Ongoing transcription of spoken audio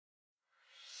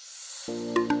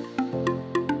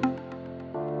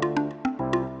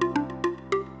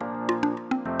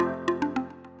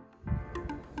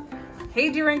Hey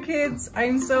dear kids,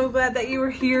 I'm so glad that you are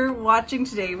here watching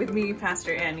today with me,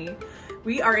 Pastor Annie.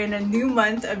 We are in a new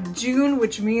month of June,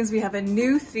 which means we have a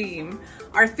new theme.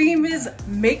 Our theme is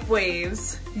Make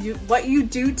Waves. What you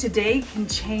do today can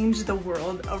change the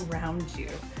world around you.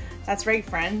 That's right,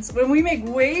 friends. When we make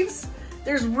waves,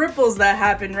 there's ripples that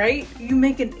happen, right? You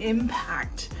make an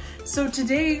impact. So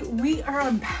today we are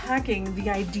unpacking the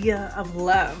idea of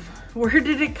love. Where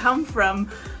did it come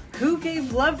from? Who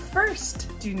gave love first?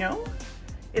 Do you know?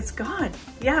 It's God.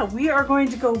 Yeah, we are going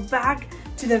to go back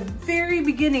to the very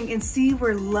beginning and see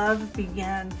where love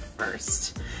began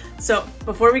first. So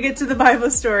before we get to the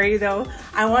Bible story though,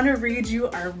 I want to read you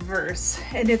our verse,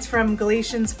 and it's from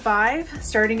Galatians 5,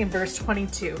 starting in verse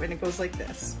 22, and it goes like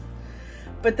this.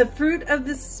 But the fruit of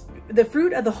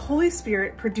the Holy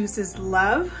Spirit produces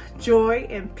love, joy,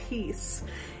 and peace.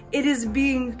 It is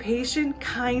being patient,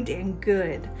 kind, and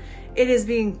good. It is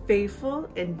being faithful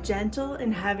and gentle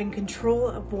and having control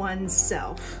of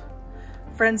oneself.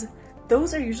 Friends,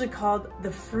 those are usually called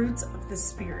the fruits of the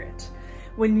Spirit.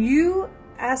 When you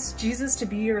ask Jesus to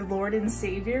be your Lord and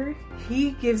Savior,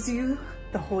 He gives you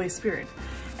the Holy Spirit.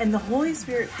 And the Holy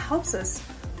Spirit helps us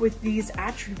with these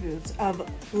attributes of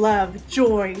love,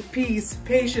 joy, peace,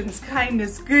 patience,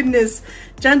 kindness, goodness,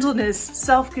 gentleness,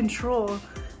 self-control.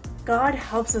 God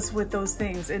helps us with those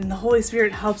things, and the Holy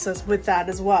Spirit helps us with that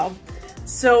as well.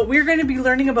 So we're going to be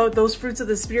learning about those fruits of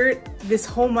the Spirit this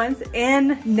whole month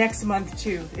and next month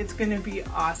too. It's going to be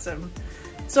awesome.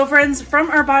 So friends, from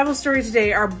our Bible story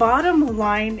today, our bottom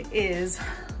line is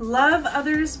love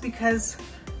others because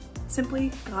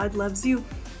simply God loves you.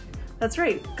 That's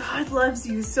right, God loves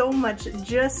you so much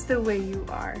just the way you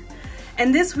are.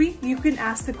 And this week you can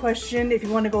ask the question, if you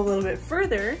want to go a little bit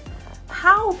further,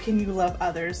 how can you love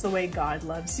others the way God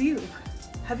loves you?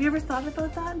 Have you ever thought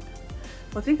about that?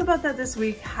 Well, think about that this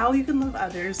week, how you can love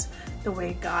others the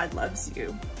way God loves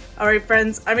you. All right,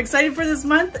 friends, I'm excited for this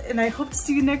month, and I hope to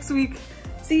see you next week.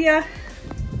 See ya.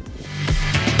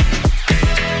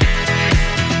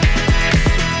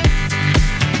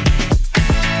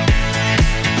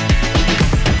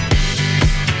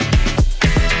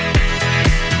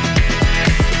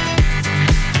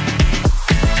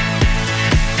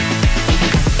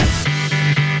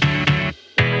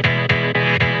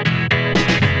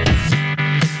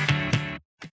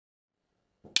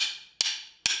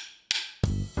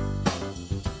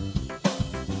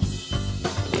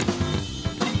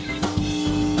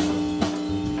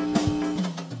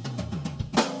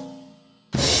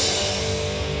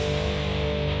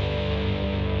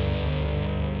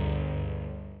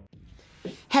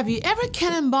 Have you ever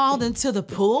cannonballed into the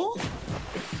pool?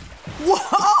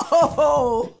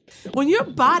 Whoa! When your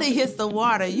body hits the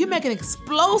water, you make an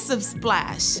explosive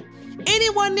splash.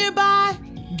 Anyone nearby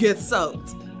gets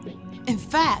soaked. In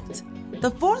fact, the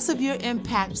force of your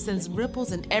impact sends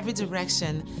ripples in every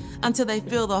direction until they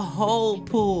fill the whole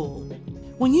pool.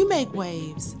 When you make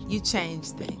waves, you change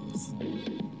things.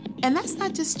 And that's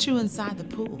not just true inside the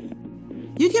pool.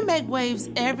 You can make waves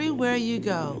everywhere you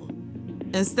go.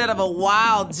 Instead of a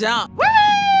wild jump. Whee!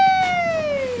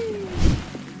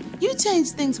 You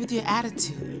change things with your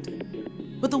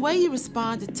attitude, with the way you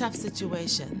respond to tough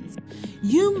situations.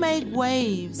 You make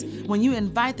waves when you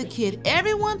invite the kid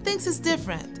everyone thinks is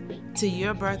different to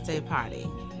your birthday party.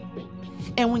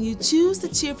 And when you choose to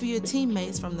cheer for your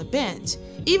teammates from the bench,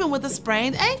 even with a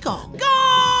sprained ankle.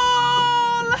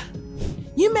 Goal!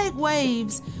 You make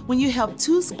waves when you help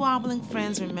two squabbling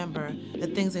friends remember the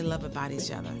things they love about each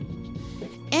other.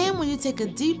 And when you take a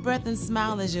deep breath and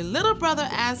smile as your little brother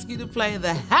asks you to play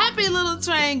the Happy Little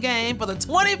Train game for the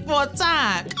 24th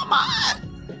time. Come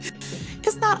on!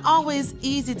 It's not always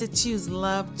easy to choose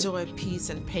love, joy, peace,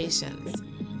 and patience.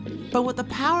 But with the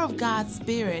power of God's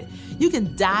Spirit, you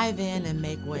can dive in and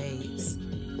make waves.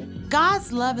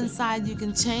 God's love inside you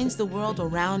can change the world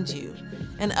around you,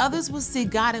 and others will see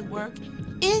God at work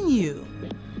in you.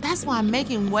 That's why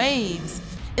making waves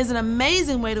is an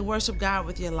amazing way to worship God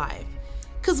with your life.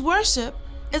 Because worship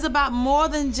is about more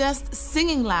than just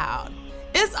singing loud.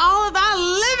 It's all about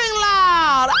living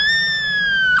loud.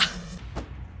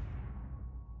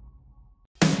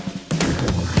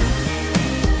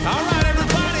 All right,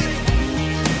 everybody,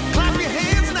 clap your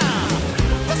hands now.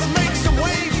 Let's make some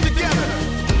waves together.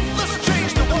 Let's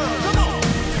change the world. Come on.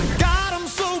 God, I'm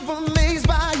so amazed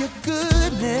by your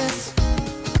goodness.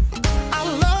 I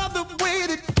love the way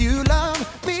that you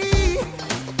love me.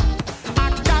 I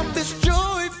got this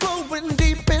joy flowing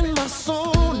deep in my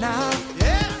soul now.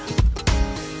 Yeah.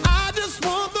 I just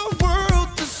want the world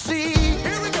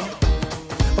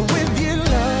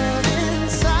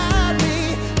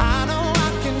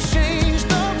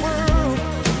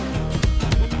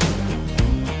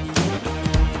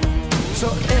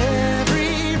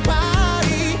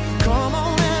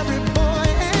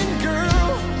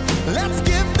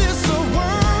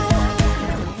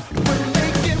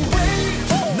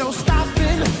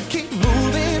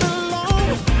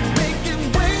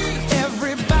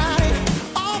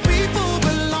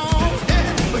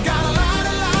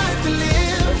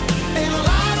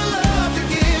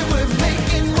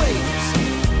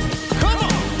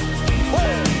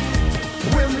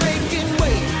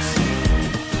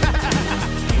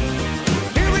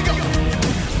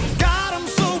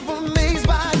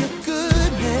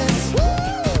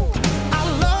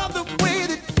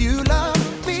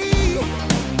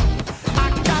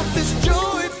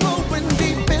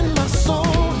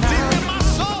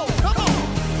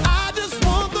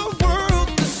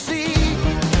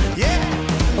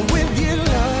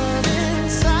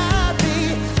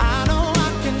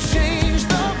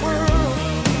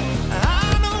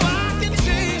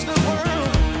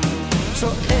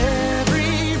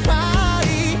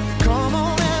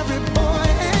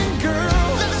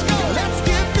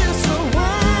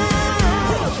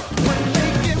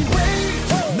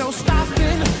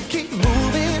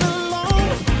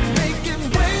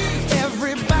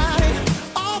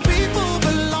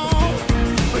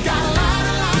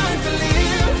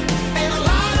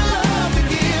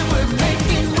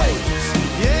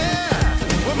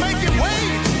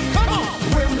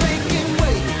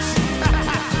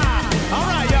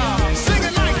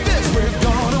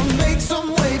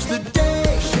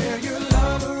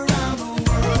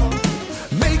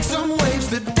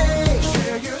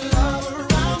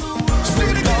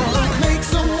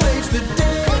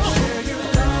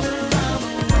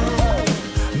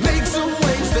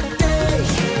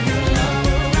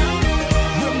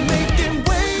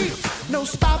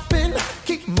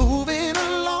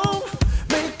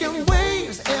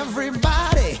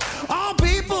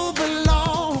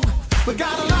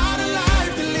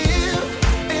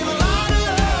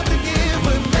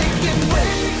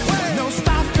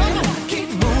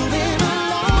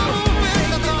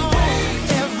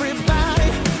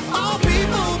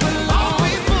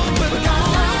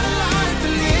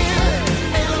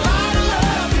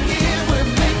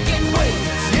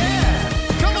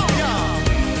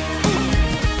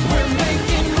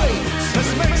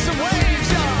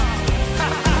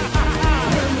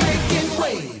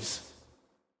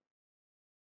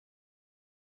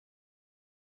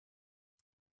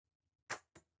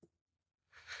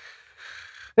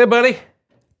Hey, buddy.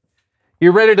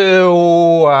 You ready to,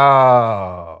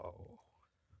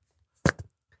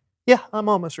 Yeah, I'm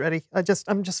almost ready. I'm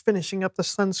just finishing up the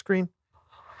sunscreen.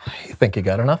 You think you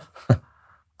got enough?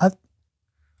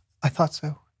 I thought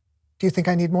so. Do you think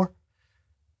I need more?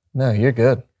 No, you're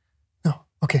good. No.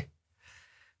 Okay.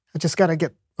 I just gotta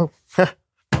get. Oh,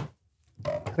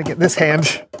 gotta get this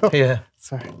hand. Oh, Yeah.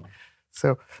 sorry.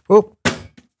 So, oh,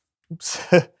 oops.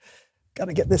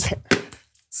 Gotta get this hand.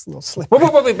 It's a little slippery.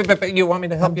 Wait. You want me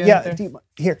to help you? Yeah. out there?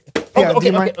 Here. Oh, Yeah, do okay,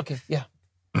 you mind? okay, yeah.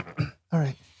 All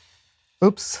right.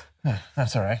 Oops.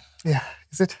 That's all right. Yeah.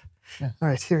 Is it? Yeah. All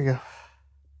right. Here we go.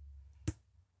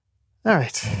 All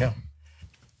right. There you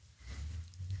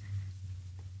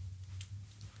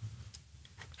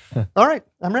go. All right.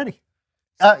 I'm ready.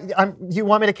 You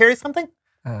want me to carry something?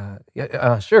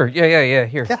 Yeah, sure. Yeah.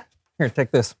 Here. Yeah. Here,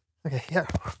 take this. Okay. Yeah.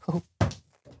 Oh.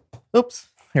 Oops.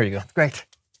 Here you go. Great.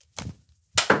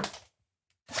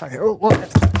 Sorry. Oh, whoa.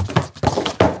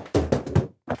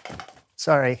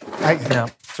 Sorry. No,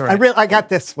 it's all right. I got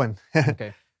this one.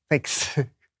 Okay. Thanks.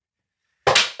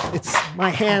 My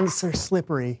hands are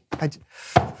slippery.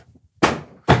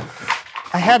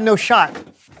 I had no shot.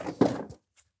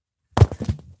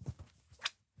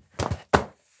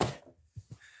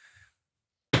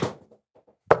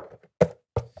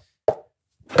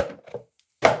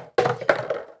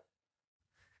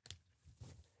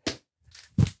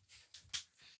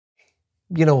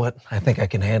 You know what? I think I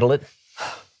can handle it.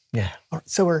 Yeah. All right,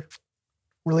 so we're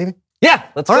leaving? Yeah,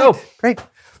 let's All go. right, great.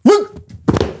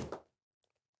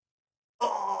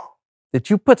 Did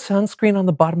you put sunscreen on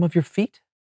the bottom of your feet?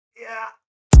 Yeah.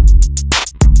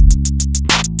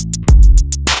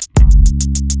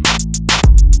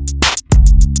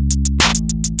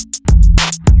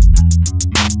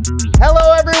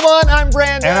 Hello, everyone. I'm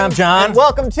Brandon. And I'm John. And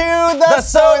welcome to the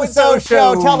So-and-So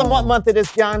Show. Tell them what month it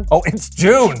is, John. Oh, it's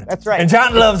June. That's right. And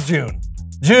John loves June.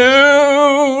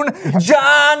 June,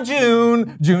 John,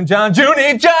 June, John,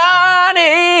 Junie,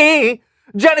 Johnny,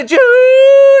 June.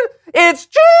 It's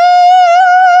June.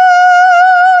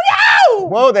 Yow!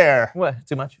 Whoa there. What?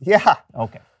 Too much? Yeah.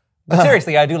 Okay. But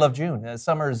seriously, I do love June.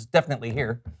 Summer's definitely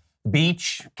here.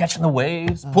 Beach, catching the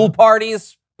waves, pool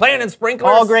parties, playing in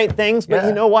sprinklers. All great things, but Yeah.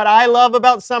 you know what I love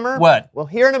about summer? What? Well,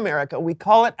 here in America, we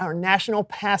call it our national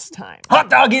pastime.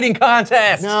 Hot dog eating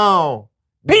contest. No.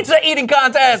 Pizza eating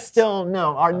contest. Still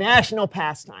no. Our national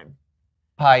pastime.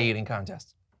 Pie eating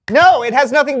contest. No, it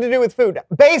has nothing to do with food.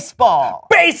 Baseball.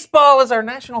 Baseball is our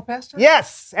national pastime?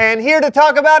 Yes, and here to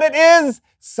talk about it is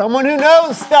someone who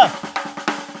knows stuff.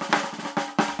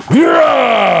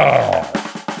 Yeah!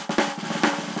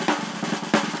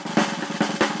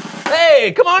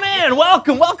 Hey, come on in.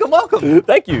 Welcome.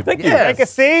 Thank you. Take a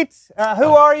seat. Who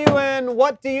are you and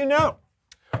what do you know?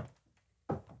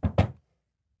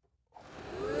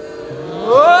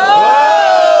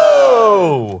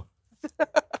 Whoa!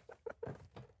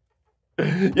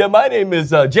 Yeah, my name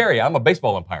is Jerry. I'm a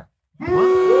baseball umpire.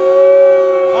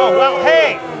 Oh, well,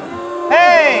 hey.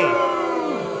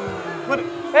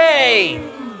 Hey!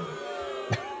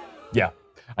 Yeah,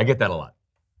 I get that a lot.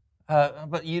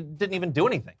 But you didn't even do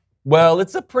anything. Well,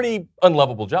 it's a pretty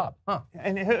unlovable job. Huh.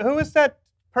 And who is that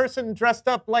person dressed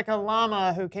up like a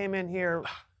llama who came in here?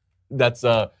 That's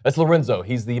Lorenzo.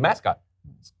 He's the mascot.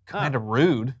 It's kind of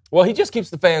rude. Well, he just keeps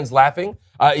the fans laughing,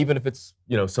 even if it's,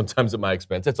 sometimes at my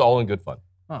expense. It's all in good fun.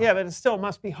 Huh. Yeah, but it still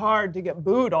must be hard to get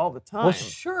booed all the time. Well,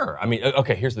 sure. I mean,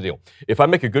 okay, here's the deal. If I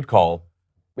make a good call,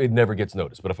 it never gets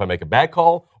noticed. But if I make a bad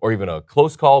call or even a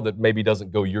close call that maybe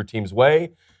doesn't go your team's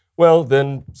way, well,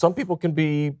 then some people can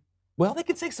be, they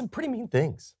can say some pretty mean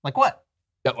things. Like what?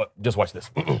 Yeah, just watch this.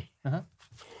 Uh-huh.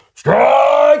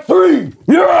 Strike three!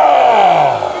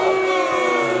 Yeah!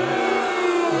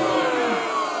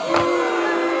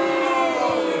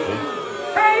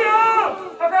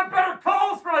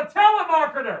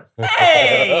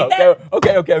 Hey!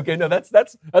 Okay. No, that's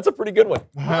a pretty good one.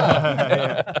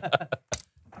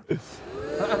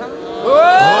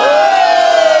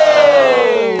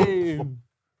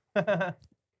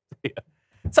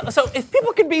 So if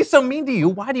people can be so mean to you,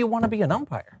 why do you want to be an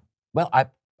umpire? Well, I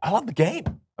love the game.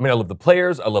 I mean, I love the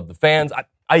players. I love the fans.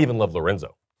 I even love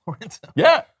Lorenzo. Lorenzo.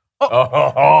 Yeah.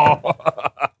 Oh.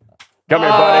 Come here,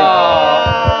 buddy.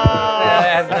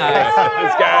 That's nice.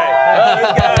 This guy.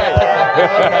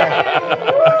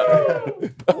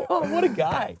 Oh, what a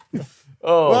guy.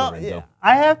 Oh, Well, Lorenzo. yeah,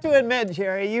 I have to admit,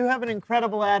 Jerry, you have an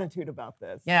incredible attitude about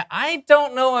this. Yeah, I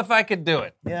don't know if I could do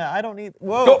it. Yeah, I don't need.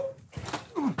 Whoa. Go.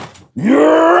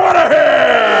 You're out of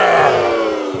here!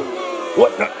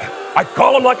 What? I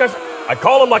call him like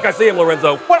I see him,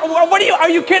 Lorenzo. What are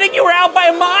you kidding? You were out by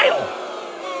a mile.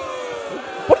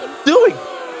 What are you doing?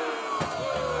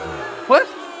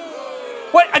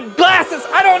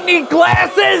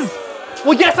 glasses?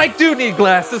 Well, yes, I do need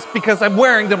glasses because I'm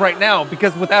wearing them right now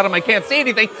because without them I can't see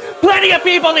anything. Plenty of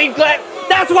people need glasses.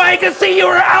 That's why I can see you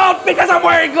out because I'm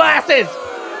wearing glasses.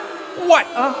 What?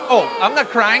 Oh, I'm not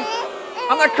crying.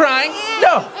 I'm not crying.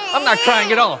 No, I'm not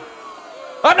crying at all.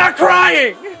 I'm not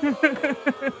crying.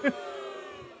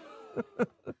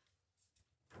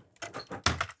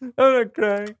 I'm not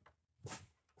crying.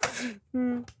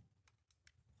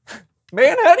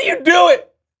 Man, how do you do it?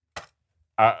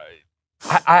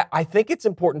 I think it's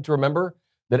important to remember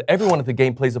that everyone at the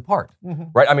game plays a part,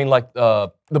 right? I mean, like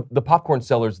the popcorn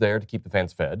seller's there to keep the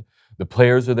fans fed. The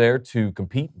players are there to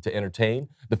compete, to entertain.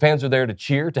 The fans are there to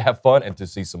cheer, to have fun, and to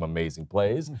see some amazing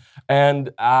plays.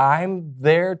 And I'm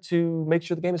there to make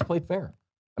sure the game is played fair.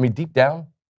 I mean, deep down,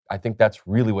 I think that's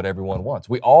really what everyone wants.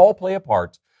 We all play a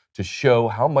part to show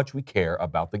how much we care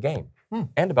about the game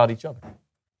and about each other.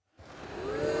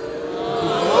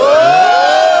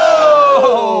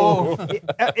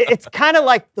 It's kind of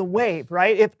like the wave,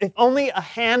 right? If only a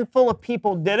handful of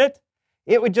people did it,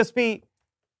 it would just be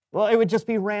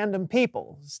random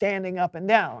people standing up and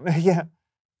down. Yeah.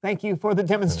 Thank you for the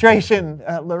demonstration,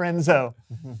 Lorenzo.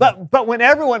 But when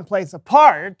everyone plays a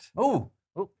part... Ooh.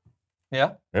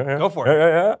 Yeah? Yeah. Go for it.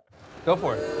 Yeah. Go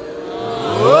for it.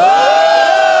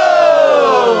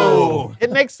 Whoa!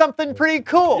 It makes something pretty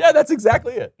cool. Yeah, that's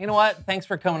exactly it. You know what? Thanks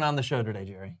for coming on the show today,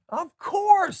 Jerry. Of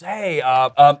course. Hey,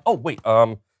 wait.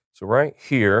 So right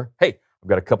here, hey, I've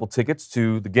got a couple tickets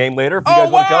to the game later if you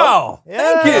guys want to come.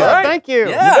 Yeah, Thank you. Right? Thank you.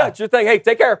 Yeah. You bet. Sure thing. Hey,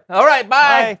 take care. All right,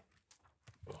 bye.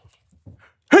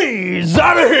 He's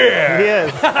out of here. He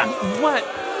is. What?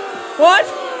 What?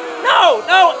 No.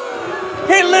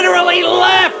 He literally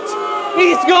left.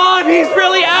 He's gone. He's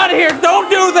really out of here. Don't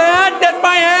do that. That's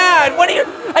my ad. What are you?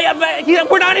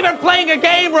 We're not even playing a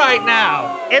game right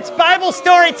now. It's Bible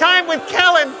story time with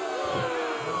Kellen.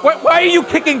 Why are you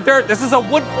kicking dirt? This is a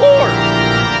wood floor.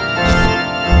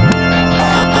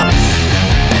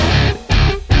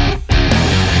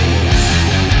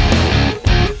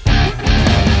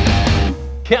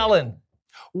 Kellen.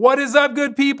 What is up,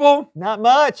 good people? Not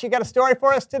much. You got a story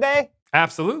for us today?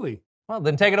 Absolutely. Well,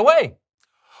 then take it away.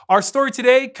 Our story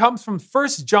today comes from 1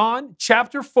 John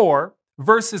chapter 4,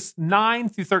 verses 9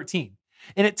 through 13.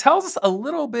 And it tells us a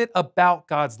little bit about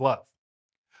God's love.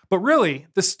 But really,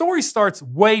 the story starts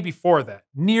way before that,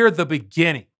 near the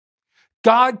beginning.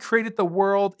 God created the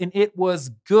world and it was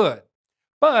good.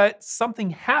 But something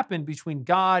happened between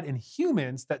God and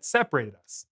humans that separated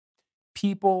us.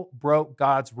 People broke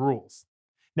God's rules.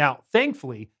 Now,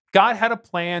 thankfully, God had a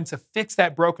plan to fix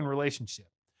that broken relationship.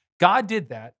 God did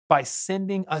that by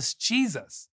sending us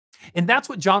Jesus. And that's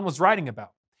what John was writing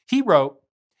about. He wrote,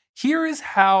 "Here is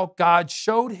how God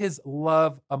showed his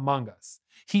love among us.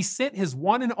 He sent his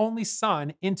one and only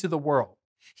Son into the world.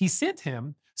 He sent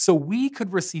him so we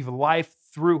could receive life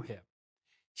through him.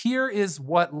 Here is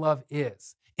what love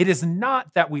is. It is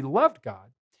not that we loved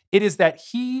God. It is that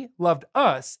he loved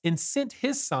us and sent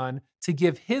his Son to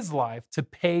give his life to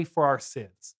pay for our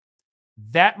sins.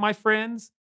 That, my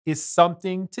friends, is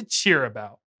something to cheer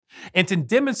about. And to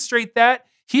demonstrate that,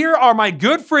 here are my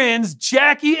good friends,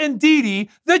 Jackie and Dee Dee,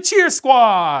 the cheer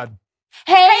squad."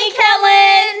 Hey,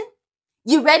 Kellen!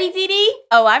 You ready, Dee Dee?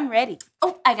 Oh, I'm ready.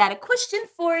 Oh, I got a question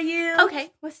for you.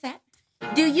 Okay, what's that?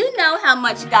 Do you know how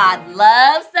much God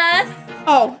loves us?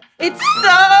 Oh, it's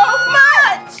so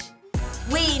much!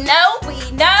 We know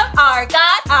our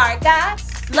God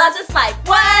loves us like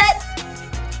what?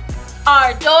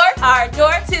 Our door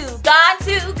to God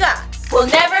will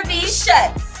never be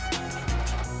shut.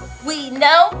 We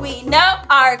know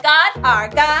our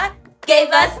God gave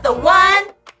us the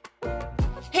one,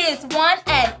 his one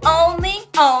and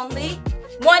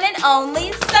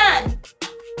only Son.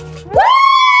 Woo!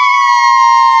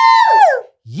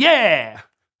 Yeah!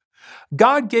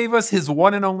 God gave us his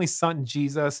one and only Son,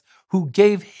 Jesus, who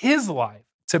gave his life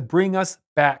to bring us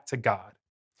back to God.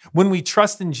 When we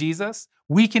trust in Jesus,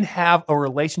 we can have a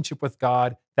relationship with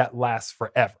God that lasts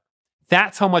forever.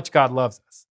 That's how much God loves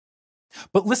us.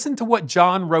 But listen to what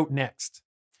John wrote next.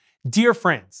 "Dear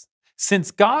friends,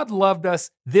 since God loved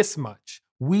us this much,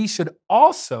 we should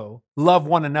also love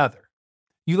one another."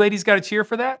 You ladies got a cheer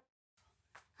for that?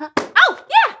 Oh,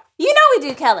 yeah! You know we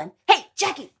do, Kellen. Hey,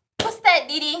 Jackie, what's that,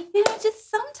 Dee Dee? You know, just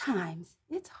sometimes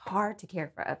it's hard to care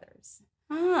for others.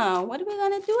 Oh, what are we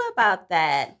gonna do about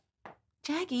that?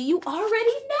 Jackie, you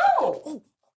already know.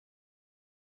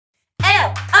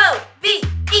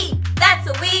 L-O-V-E, that's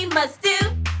what we must do.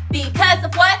 Because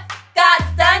of what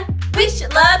God's done, we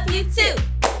should love you too.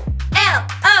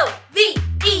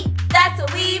 L-O-V-E, that's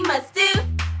what we must do.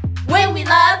 When we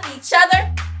love each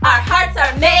other, our hearts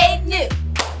are made new.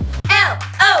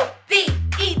 L-O-V-E,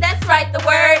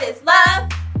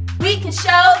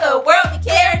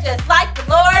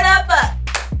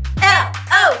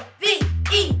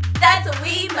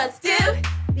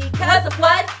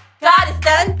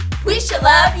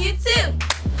 I love you too.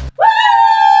 Woo!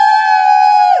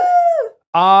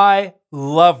 I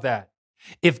love that.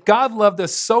 If God loved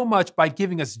us so much by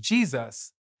giving us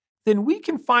Jesus, then we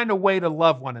can find a way to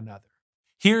love one another.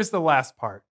 Here's the last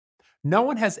part. No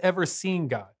one has ever seen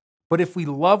God, but if we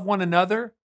love one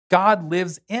another, God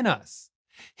lives in us.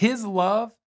 His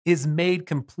love is made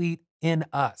complete in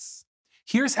us.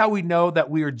 Here's how we know that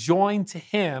we are joined to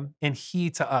Him and He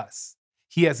to us.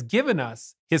 He has given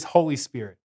us His Holy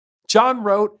Spirit. John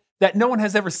wrote that no one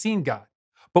has ever seen God,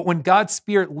 but when God's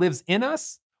Spirit lives in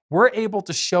us, we're able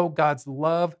to show God's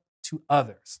love to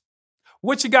others.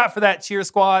 What you got for that, Cheer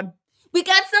Squad? We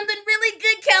got something really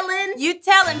good, Kellen. You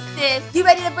tell him, sis. You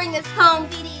ready to bring this home,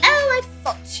 Dee Dee? Oh, I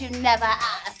thought you never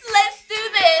asked. Let's do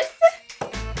this.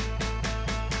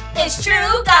 It's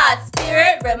true, God's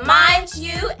Spirit reminds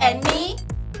you and me.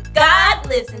 God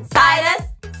lives inside us,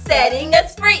 setting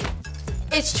us free.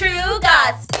 It's true,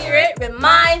 God's Spirit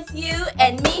reminds you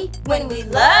and me. When we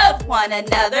love one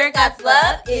another, God's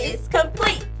love is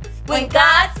complete. When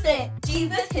God sent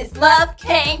Jesus, His love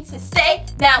came to stay.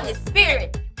 Now His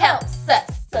Spirit helps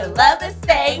us to love the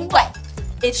same way.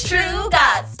 It's true,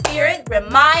 God's Spirit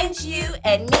reminds you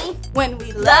and me. When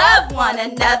we love one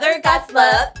another, God's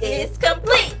love is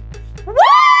complete. Woo!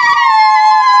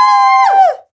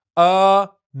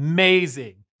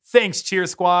 Amazing. Thanks, Cheer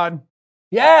Squad.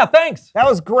 Yeah, thanks. That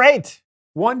was great.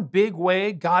 One big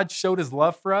way God showed His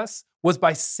love for us was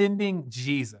by sending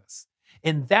Jesus.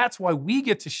 And that's why we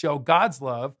get to show God's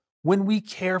love when we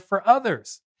care for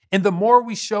others. And the more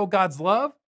we show God's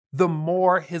love, the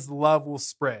more His love will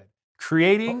spread,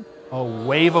 creating a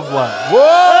wave of love.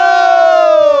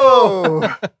 Whoa!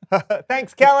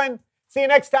 Thanks, Kellen. See you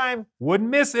next time. Wouldn't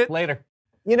miss it. Later.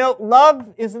 You know,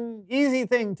 love is an easy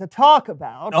thing to talk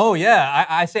about. Oh, yeah.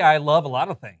 I say I love a lot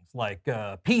of things, like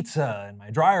pizza and my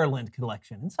dryer lint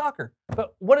collection and soccer.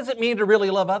 But what does it mean to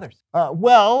really love others?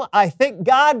 Well, I think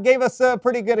God gave us a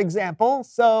pretty good example,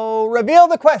 so reveal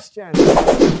the question.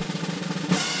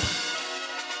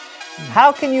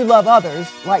 How can you love others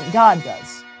like God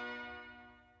does?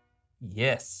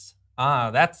 Yes.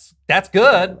 That's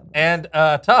good and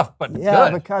tough, but Yeah,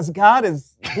 good. because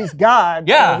He's God.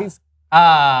 Yeah. So he's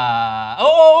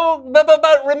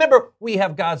but remember, we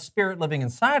have God's Spirit living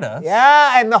inside us.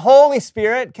 Yeah, and the Holy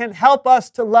Spirit can help us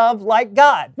to love like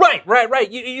God.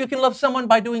 Right. You can love someone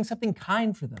by doing something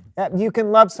kind for them. You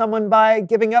can love someone by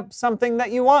giving up something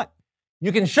that you want.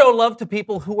 You can show love to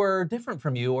people who are different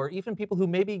from you, or even people who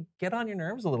maybe get on your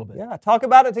nerves a little bit. Yeah, talk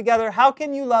about it together. How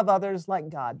can you love others like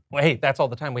God? Well, hey, that's all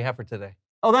the time we have for today.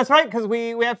 Oh, that's right, because we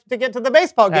have to get to the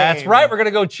baseball game. That's right. We're going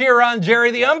to go cheer on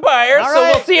Jerry the umpire. All So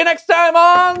right. we'll see you next time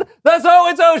on the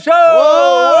So-and-So Show.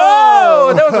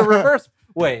 Whoa! That was a reverse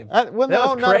wave. Well, That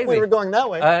no, was not if we crazy. were going that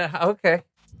way. Okay.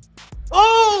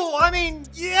 Oh, I mean,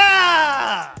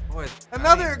 yeah! Boy,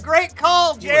 Another great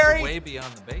call, he Jerry. was way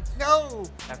beyond the base. No.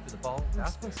 After the ball. I'm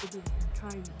supposed to be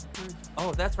kind.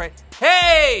 Oh, that's right.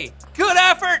 Hey, good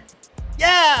effort.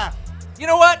 Yeah. You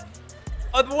know what?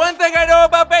 The one thing I know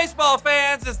about baseball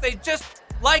fans is they just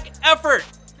like effort,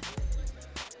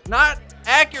 not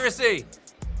accuracy.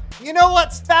 You know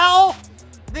what's foul?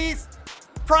 These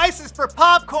prices for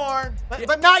popcorn,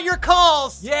 but not your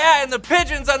calls. Yeah, and the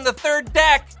pigeons on the third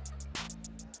deck,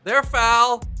 they're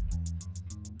foul.